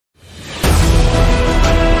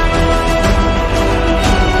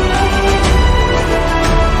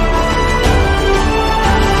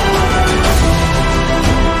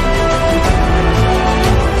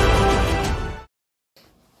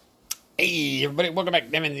Hey everybody, welcome back.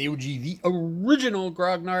 I'm in the OG, the original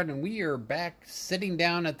Grognard, and we are back sitting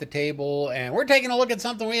down at the table, and we're taking a look at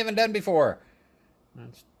something we haven't done before.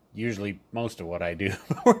 That's usually most of what I do.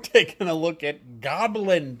 We're taking a look at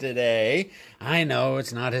Goblin today. I know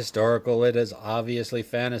it's not historical, it is obviously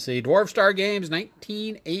fantasy. DwarfStar Games,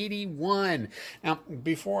 1981. Now,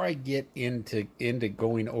 before I get into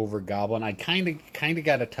going over Goblin, I kind of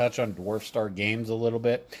got to touch on DwarfStar Games a little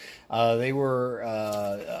bit. They were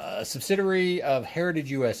a subsidiary of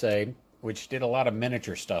Heritage USA, which did a lot of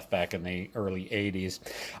miniature stuff back in the early 80s.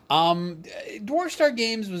 DwarfStar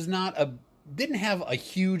Games didn't have a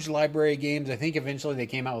huge library of games. I think eventually they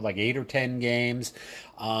came out with like 8 or 10 games.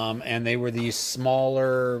 And they were these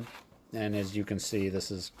smaller, and as you can see,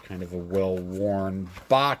 this is kind of a well-worn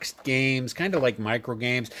boxed games, kind of like micro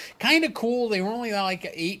games. Kind of cool. They were only like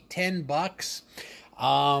 $8-10.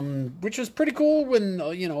 Which was pretty cool when,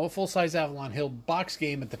 you know, a full-size Avalon Hill box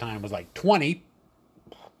game at the time was like 20.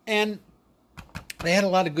 And they had a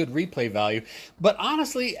lot of good replay value. But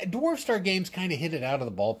honestly, DwarfStar Games kind of hit it out of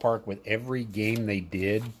the ballpark with every game they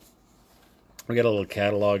did. We got a little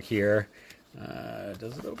catalog here.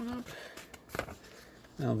 Does it open up?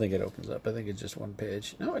 I don't think it opens up. I think it's just one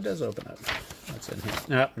page. No, it does open up. What's in here?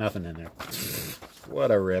 No, nothing in there.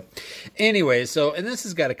 What a rip. Anyway, so, and this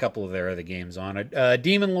has got a couple of their other games on it.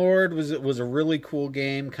 Demon Lord was a really cool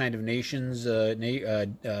game, kind of nations,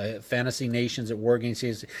 fantasy nations at war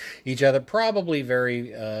against each other. Probably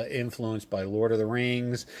very influenced by Lord of the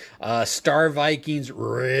Rings. Star Vikings,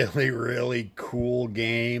 really cool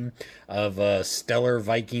game of stellar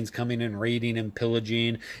Vikings coming and raiding and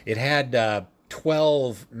pillaging. It had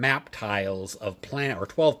 12 map tiles of planet, or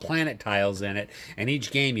 12 planet tiles in it, and each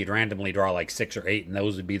game you'd randomly draw like 6 or 8, and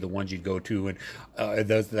those would be the ones you'd go to, and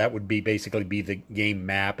that would be basically be the game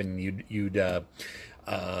map, and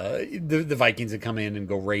the Vikings would come in and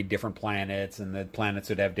go raid different planets, and the planets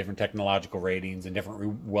would have different technological ratings and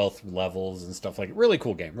different wealth levels and stuff like that. Really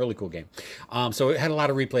cool game. So it had a lot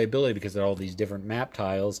of replayability because of all these different map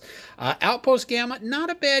tiles. Outpost Gamma, not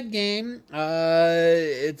a bad game.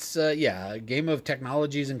 It's a game of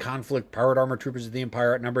technologies and conflict. Powered armor troopers of the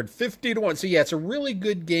Empire outnumbered 50-1. So yeah, it's a really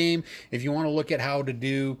good game if you want to look at how to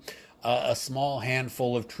do a small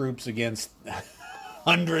handful of troops against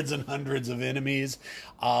hundreds and hundreds of enemies.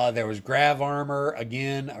 There was Grav Armor,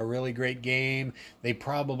 again, a really great game. They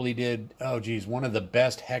probably did, one of the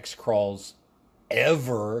best hex crawls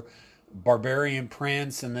ever. Barbarian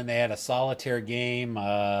Prince, and then they had a solitaire game,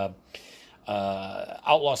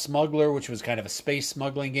 Outlaw Smuggler, which was kind of a space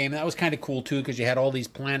smuggling game. That was kind of cool too, because you had all these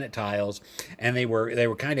planet tiles, and they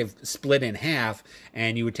were kind of split in half,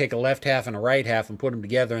 and you would take a left half and a right half and put them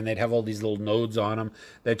together, and they'd have all these little nodes on them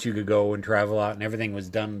that you could go and travel out, and everything was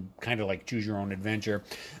done kind of like choose your own adventure.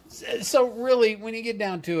 So really, when you get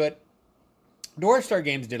down to it, DwarfStar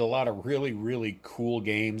Games did a lot of really cool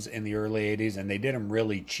games in the early 80s, and they did them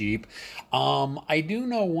really cheap. I do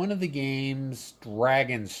know one of the games,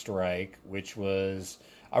 Dragon Strike, which was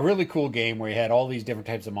a really cool game where you had all these different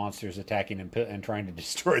types of monsters attacking and trying to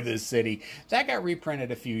destroy this city. That got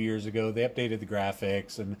reprinted a few years ago. They updated the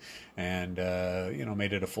graphics and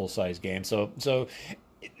made it a full-size game. So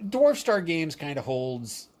DwarfStar Games kind of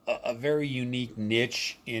holds a very unique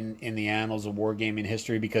niche in the annals of wargaming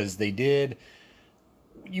history, because they did,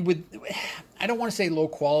 I don't want to say low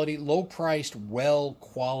quality, low priced, well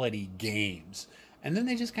quality games, and then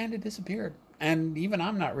they just kind of disappeared. And even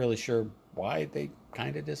I'm not really sure why they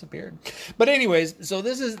kind of disappeared. But anyways, so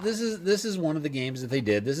this is one of the games that they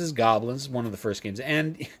did. This is Goblins, one of the first games,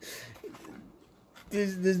 and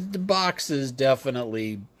the box is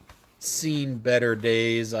definitely seen better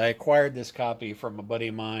days. I acquired this copy from a buddy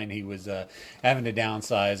of mine. He was having to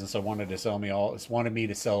downsize, and so wanted me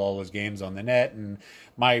to sell all his games on the net, and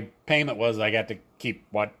my payment was I got to keep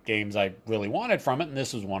what games I really wanted from it, and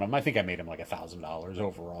this was one of them. I think I made him like $1,000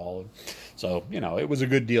 overall. So, it was a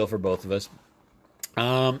good deal for both of us.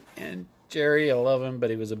 And Jerry, I love him, but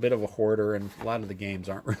he was a bit of a hoarder, and a lot of the games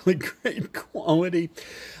aren't really great quality.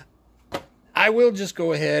 I will just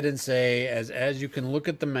go ahead and say, as you can look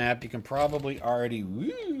at the map, you can probably already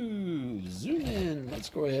zoom in. Let's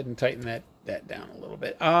go ahead and tighten that down a little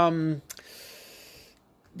bit.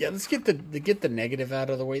 Let's get the negative out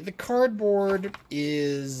of the way. The cardboard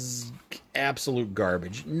is absolute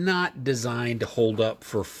garbage. Not designed to hold up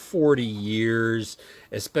for 40 years,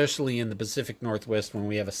 especially in the Pacific Northwest when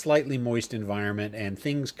we have a slightly moist environment and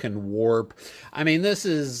things can warp. I mean, this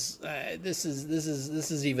is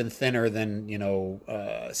even thinner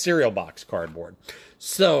than, cereal box cardboard.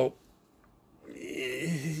 So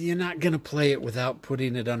you're not going to play it without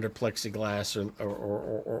putting it under plexiglass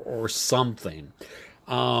or something.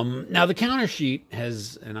 Now the counter sheet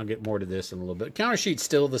has, and I'll get more to this in a little bit. Counter sheet's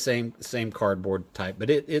still the same cardboard type, but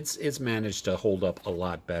it's managed to hold up a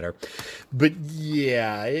lot better. But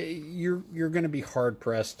yeah, you're going to be hard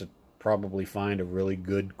pressed to probably find a really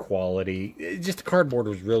good quality. Just the cardboard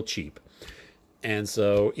was real cheap, and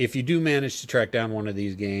so if you do manage to track down one of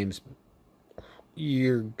these games,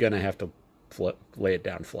 you're going to have to lay it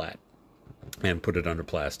down flat and put it under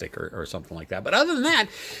plastic or something like that. But other than that,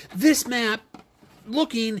 this map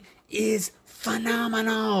looking is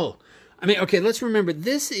phenomenal. I mean, okay, let's remember,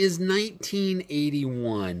 this is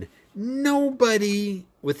 1981. Nobody,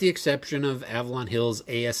 with the exception of Avalon Hill's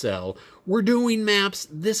ASL, were doing maps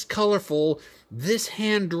this colorful, this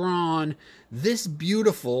hand-drawn, this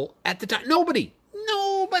beautiful at the time. Nobody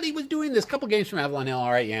was doing this. Couple games from Avalon Hill,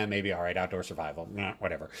 all right, yeah, maybe, all right, Outdoor Survival, nah,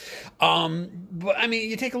 whatever. But, I mean,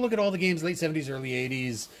 you take a look at all the games, late 70s, early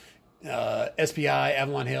 80s, SPI,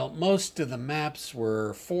 Avalon Hill, most of the maps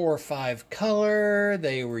were 4 or 5 color.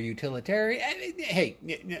 They were utilitarian. Hey,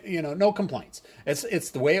 you know, no complaints. It's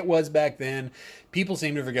the way it was back then. People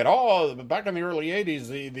seem to forget, oh, back in the early 80s,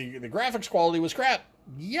 the graphics quality was crap.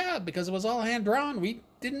 Yeah, because it was all hand-drawn. We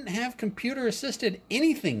didn't have computer-assisted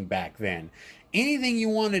anything back then. Anything you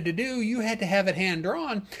wanted to do, you had to have it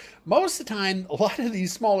hand-drawn. Most of the time, a lot of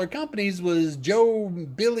these smaller companies was Joe,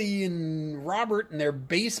 Billy, and Robert in their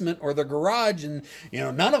basement or their garage, and, you know,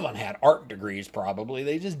 none of them had art degrees, probably.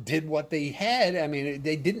 They just did what they had. I mean,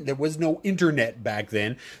 there was no internet back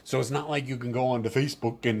then, so it's not like you can go onto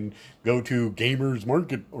Facebook and go to Gamers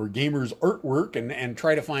Market or Gamers Artwork and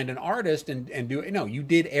try to find an artist and do it. No, you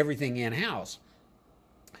did everything in-house.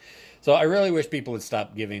 So I really wish people would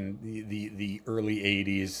stop giving the early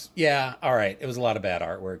 80s. Yeah, all right, it was a lot of bad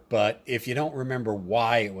artwork, but if you don't remember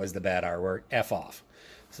why it was the bad artwork, F off.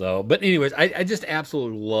 So, but anyways, I just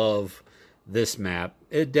absolutely love this map.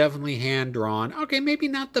 It definitely hand-drawn. Okay, maybe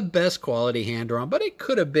not the best quality hand-drawn, but it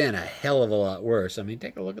could have been a hell of a lot worse. I mean,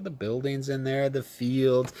 take a look at the buildings in there, the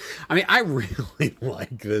fields. I mean, I really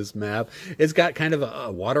like this map. It's got kind of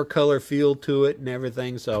a watercolor feel to it and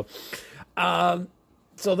everything, so...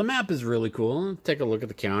 So the map is really cool. Take a look at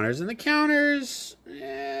the counters. And the counters,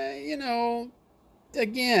 you know,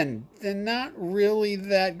 again, they're not really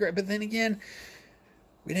that great. But then again,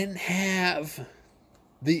 we didn't have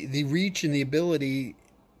the reach and the ability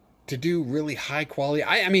to do really high quality.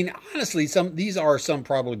 I mean, honestly, these are some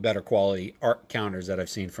probably better quality art counters that I've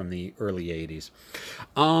seen from the early 80s.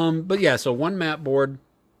 But yeah, so one map board.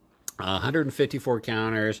 154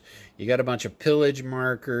 counters. You got a bunch of pillage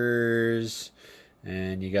markers.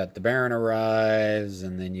 And you got the Baron arrives,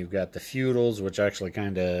 and then you've got the feudals, which actually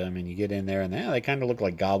kind of, I mean, you get in there, and they kind of look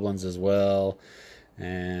like goblins as well.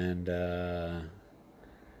 And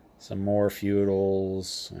some more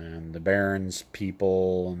feudals, and the Baron's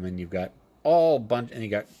people, and then you've got and you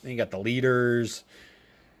got the leaders,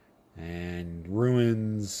 and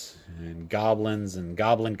ruins, and goblins, and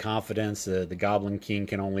goblin confidence. The Goblin King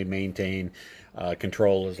can only maintain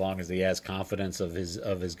control as long as he has confidence of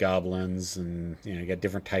his goblins, and you know, you got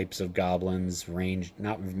different types of goblins,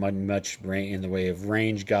 not much in the way of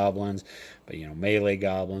range goblins, but you know, melee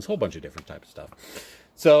goblins, whole bunch of different types of stuff.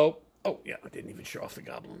 So, oh yeah, I didn't even show off the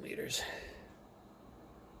goblin leaders.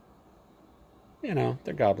 You know,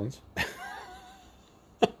 they're goblins.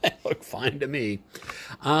 They look fine to me.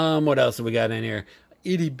 What else have we got in here?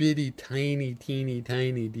 Itty bitty tiny teeny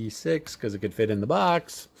tiny D6 because it could fit in the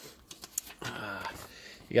box.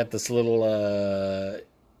 You got this little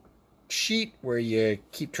sheet where you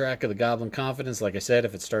keep track of the goblin confidence. Like I said,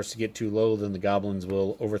 if it starts to get too low, then the goblins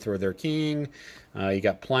will overthrow their king. You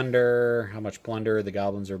got plunder, how much plunder the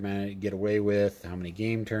goblins are managed to get away with, how many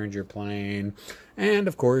game turns you're playing, and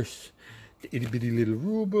of course, the itty bitty little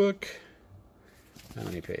rule book. How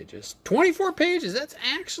many pages? 24 pages. That's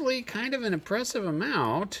actually kind of an impressive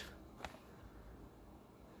amount.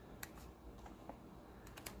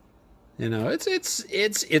 You know,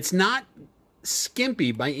 it's not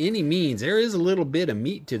skimpy by any means. There is a little bit of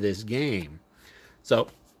meat to this game. So,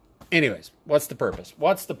 anyways, what's the purpose?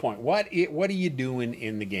 What's the point? What are you doing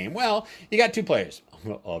in the game? Well, you got two players,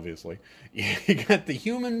 obviously. You got the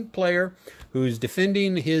human player who's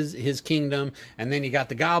defending his kingdom, and then you got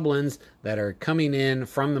the goblins that are coming in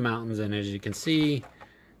from the mountains. And as you can see,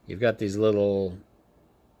 you've got these little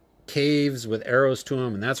caves with arrows to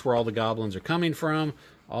them, and that's where all the goblins are coming from,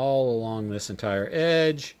 all along this entire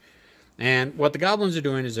edge. And what the goblins are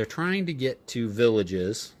doing is they're trying to get to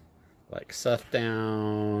villages like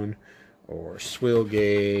Southdown or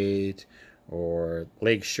Swillgate or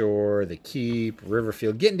Lakeshore, the Keep,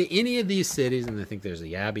 Riverfield, getting to any of these cities, and I think there's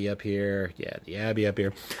the Abbey up here. Yeah, the Abbey up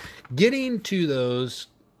here. Getting to those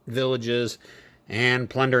villages and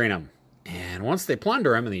plundering them. And once they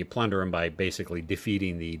plunder them, and you plunder them by basically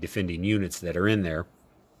defeating the defending units that are in there,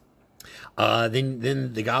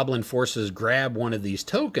 then the goblin forces grab one of these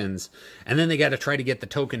tokens, and then they got to try to get the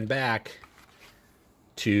token back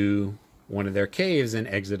to one of their caves and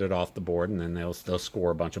exit it off the board, and then they'll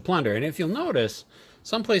score a bunch of plunder. And if you'll notice,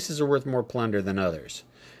 some places are worth more plunder than others.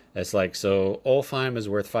 That's like, so Olfheim is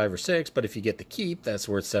worth 5 or 6, but if you get the keep, that's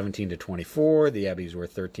worth 17 to 24. The Abbey is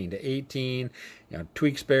worth 13 to 18. You know,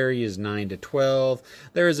 Tweaksbury is 9 to 12.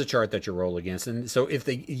 There is a chart that you roll against, and so if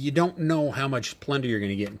you don't know how much plunder you're going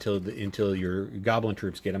to get until your goblin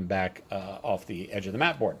troops get them back off the edge of the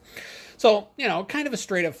map board. So, you know, kind of a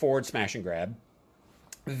straight up forward smash and grab.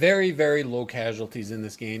 Very, very low casualties in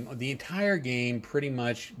this game. The entire game pretty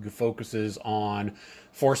much focuses on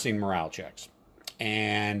forcing morale checks.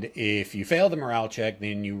 And if you fail the morale check,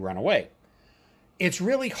 then you run away. It's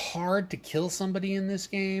really hard to kill somebody in this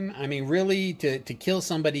game. I mean, really, to kill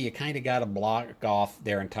somebody, you kind of got to block off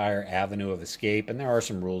their entire avenue of escape. And there are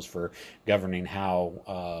some rules for governing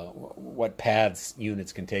how, what paths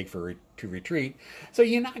units can take to retreat. So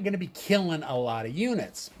you're not going to be killing a lot of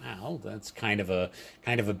units. Well, that's kind of a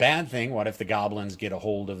bad thing. What if the goblins get a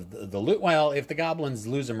hold of the loot? Well, if the goblins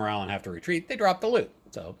lose their morale and have to retreat, they drop the loot.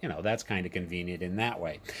 So, you know, that's kind of convenient in that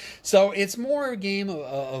way. So it's more a game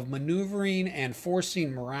of maneuvering and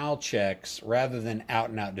forcing morale checks rather than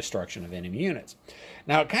out-and-out destruction of enemy units.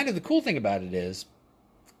 Now, kind of the cool thing about it is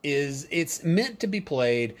it's meant to be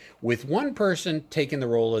played with one person taking the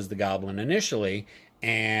role as the goblin initially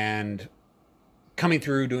and coming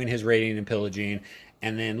through, doing his raiding and pillaging,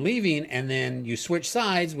 and then leaving, and then you switch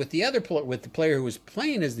sides with the player who was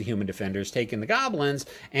playing as the human defenders, taking the goblins,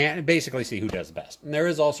 and basically see who does the best. And there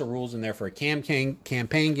is also rules in there for a campaign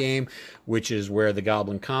game, which is where the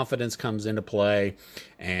goblin confidence comes into play,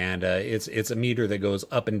 and it's a meter that goes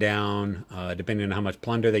up and down depending on how much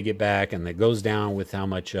plunder they get back, and that goes down with how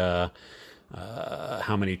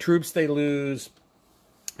many troops they lose,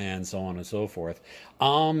 and so on and so forth.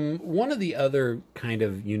 One of the other kind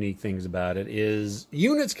of unique things about it is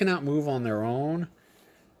units cannot move on their own.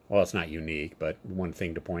 Well, it's not unique, but one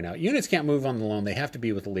thing to point out. Units can't move on their own. They have to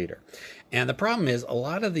be with a leader. And the problem is a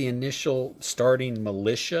lot of the initial starting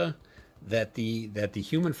militia that the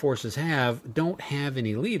human forces don't have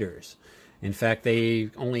any leaders. In fact, they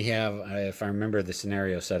only have, if I remember the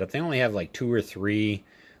scenario setup, they only have like 2 or 3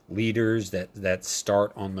 leaders that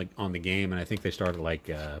start on the game, and I think they start at like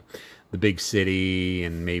the big city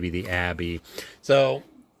and maybe the Abbey. So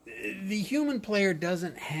the human player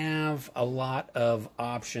doesn't have a lot of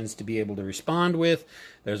options to be able to respond with.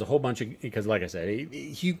 There's a whole bunch of, because like I said,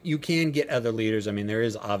 you can get other leaders. I mean, there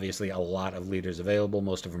is obviously a lot of leaders available.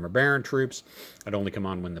 Most of them are Baron troops. I'd only come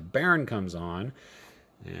on when the Baron comes on.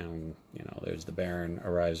 And, you know, there's the Baron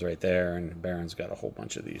arrives right there, and Baron's got a whole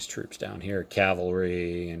bunch of these troops down here,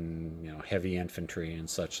 cavalry and, you know, heavy infantry and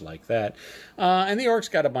such like that. And the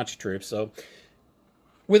Orcs got a bunch of troops. So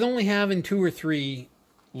with only having 2 or 3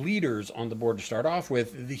 leaders on the board to start off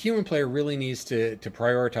with, the human player really needs to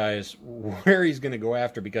prioritize where he's going to go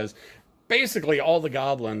after, because basically all the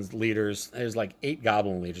goblins leaders, there's like 8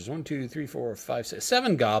 goblin leaders, 1, 2, 3, 4, 5, 6,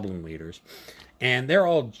 7 goblin leaders. And they're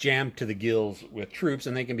all jammed to the gills with troops,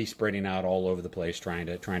 and they can be spreading out all over the place trying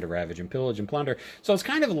to ravage and pillage and plunder. So it's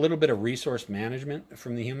kind of a little bit of resource management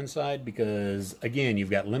from the human side, because, again, you've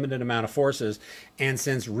got limited amount of forces, and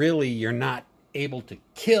since really you're not able to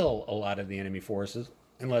kill a lot of the enemy forces,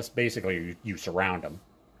 unless basically you surround them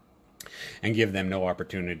and give them no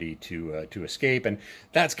opportunity to escape, and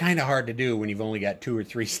that's kind of hard to do when you've only got 2 or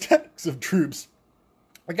 3 stacks of troops.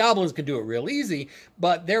 The goblins can do it real easy,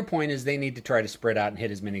 but their point is they need to try to spread out and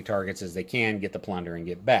hit as many targets as they can, get the plunder, and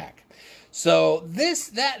get back. So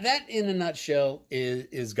that in a nutshell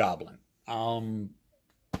is Goblin.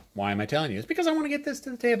 Why am I telling you? It's because I want to get this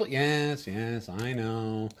to the table. Yes, I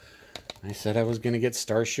know. I said I was going to get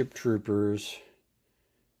Starship Troopers.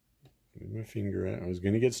 Get my finger out. I was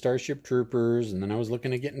going to get Starship Troopers, and then I was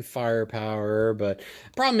looking at getting Firepower, but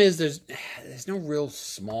the problem is there's no real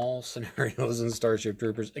small scenarios in Starship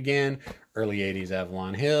Troopers. Again, early 80s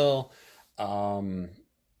Avalon Hill. I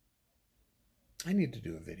need to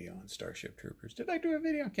do a video on Starship Troopers. Did I do a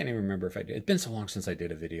video? I can't even remember if I did. It's been so long since I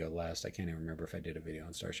did a video last. I can't even remember if I did a video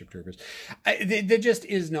on Starship Troopers. There just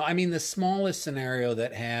is no... I mean, the smallest scenario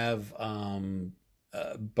that have...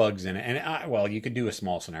 bugs in it, and well, you could do a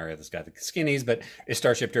small scenario that's got the skinnies, but it's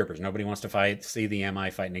Starship Troopers. Nobody wants to see the MI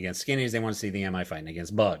fighting against skinnies. They want to see the MI fighting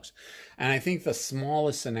against bugs. And I think the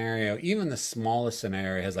smallest scenario, even the smallest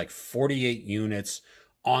scenario, has like 48 units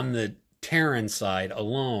on the Terran side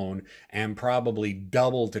alone, and probably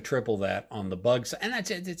double to triple that on the bug side. And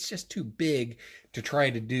it's just too big to try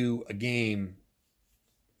to do a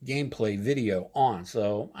gameplay video on.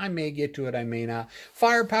 So I may get to it, I may not.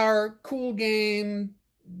 Firepower, cool game.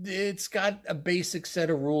 It's got a basic set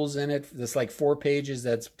of rules in it. There's like 4 pages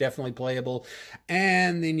that's definitely playable.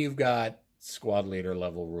 And then you've got squad leader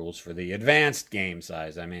level rules for the advanced game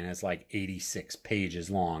size. I mean, it's like 86 pages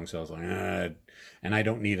long. So I was like, and I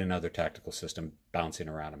don't need another tactical system bouncing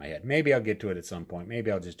around in my head. Maybe I'll get to it at some point.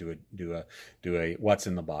 Maybe I'll just do a what's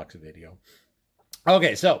in the box video.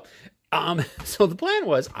 Okay, so the plan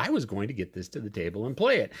was I was going to get this to the table and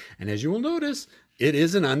play it. And as you will notice, it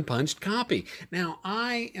is an unpunched copy. Now,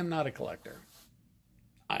 I am not a collector.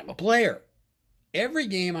 I'm a player. Every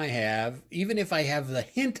game I have, even if I have the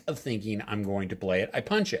hint of thinking I'm going to play it, I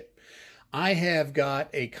punch it. I have got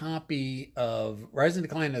a copy of Rise and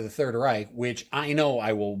Decline of the Third Reich, which I know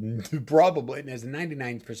I will probably, there's a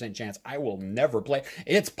 99% chance I will never play.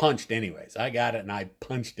 It's punched anyways. I got it and I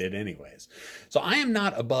punched it anyways. So I am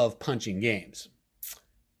not above punching games.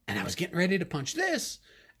 And I was getting ready to punch this,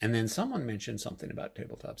 and then someone mentioned something about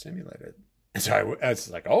Tabletop Simulator. And so I was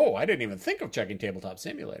like, oh, I didn't even think of checking Tabletop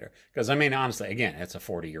Simulator. Because, I mean, honestly, again, it's a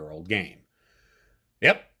 40-year-old game.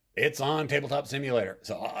 Yep. It's on Tabletop Simulator.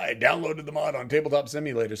 So I downloaded the mod on Tabletop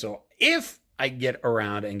Simulator. So if I get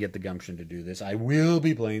around and get the gumption to do this, I will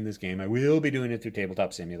be playing this game. I will be doing it through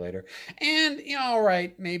Tabletop Simulator. And, you know, all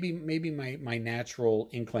right, maybe my natural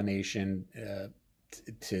inclination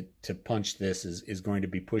to punch this is going to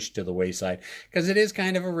be pushed to the wayside. Because it is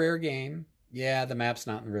kind of a rare game. Yeah, the map's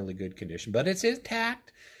not in really good condition, but it's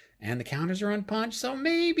intact. And the counters are unpunched, so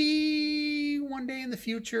maybe one day in the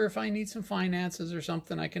future, if I need some finances or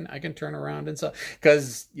something, I can turn around and so.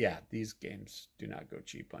 Because yeah, these games do not go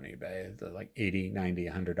cheap on eBay. They're like $80,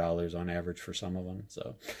 $90, $100 on average for some of them.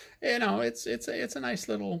 So, you know, it's a nice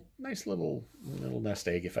little nest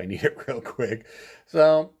egg if I need it real quick.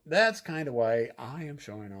 So that's kind of why I am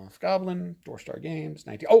showing off Goblin, DwarfStar Games,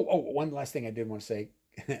 19. Oh, one last thing I did want to say,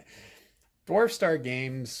 DwarfStar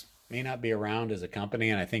Games may not be around as a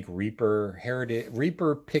company, and I think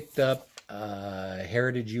Reaper picked up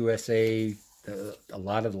Heritage USA, a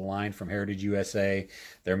lot of the line from Heritage USA,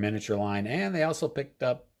 their miniature line, and they also picked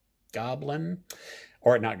up Goblin,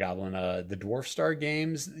 or not Goblin, the DwarfStar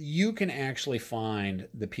Games. You can actually find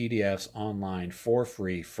the PDFs online for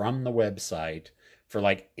free from the website for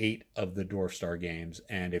like 8 of the DwarfStar games,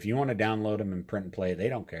 and if you want to download them and print and play, they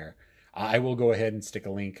don't care. I will go ahead and stick a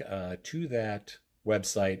link to that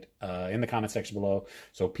website in the comment section below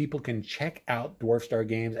so people can check out DwarfStar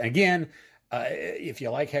Games. And again, if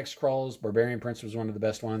you like hex crawls, Barbarian Prince was one of the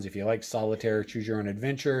best ones. If you like solitaire, choose your own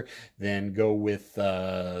adventure, then go with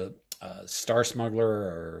Star Smuggler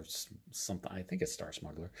or something. I think it's Star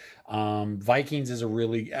Smuggler. Vikings is a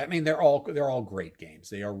really, I mean, they're all great games.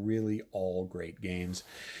 They are really all great games.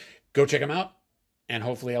 Go check them out. And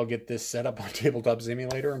hopefully I'll get this set up on Tabletop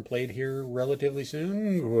Simulator and played here relatively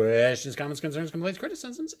soon. Questions, comments, concerns, complaints,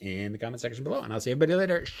 criticisms in the comment section below. And I'll see everybody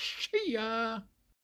later. See ya!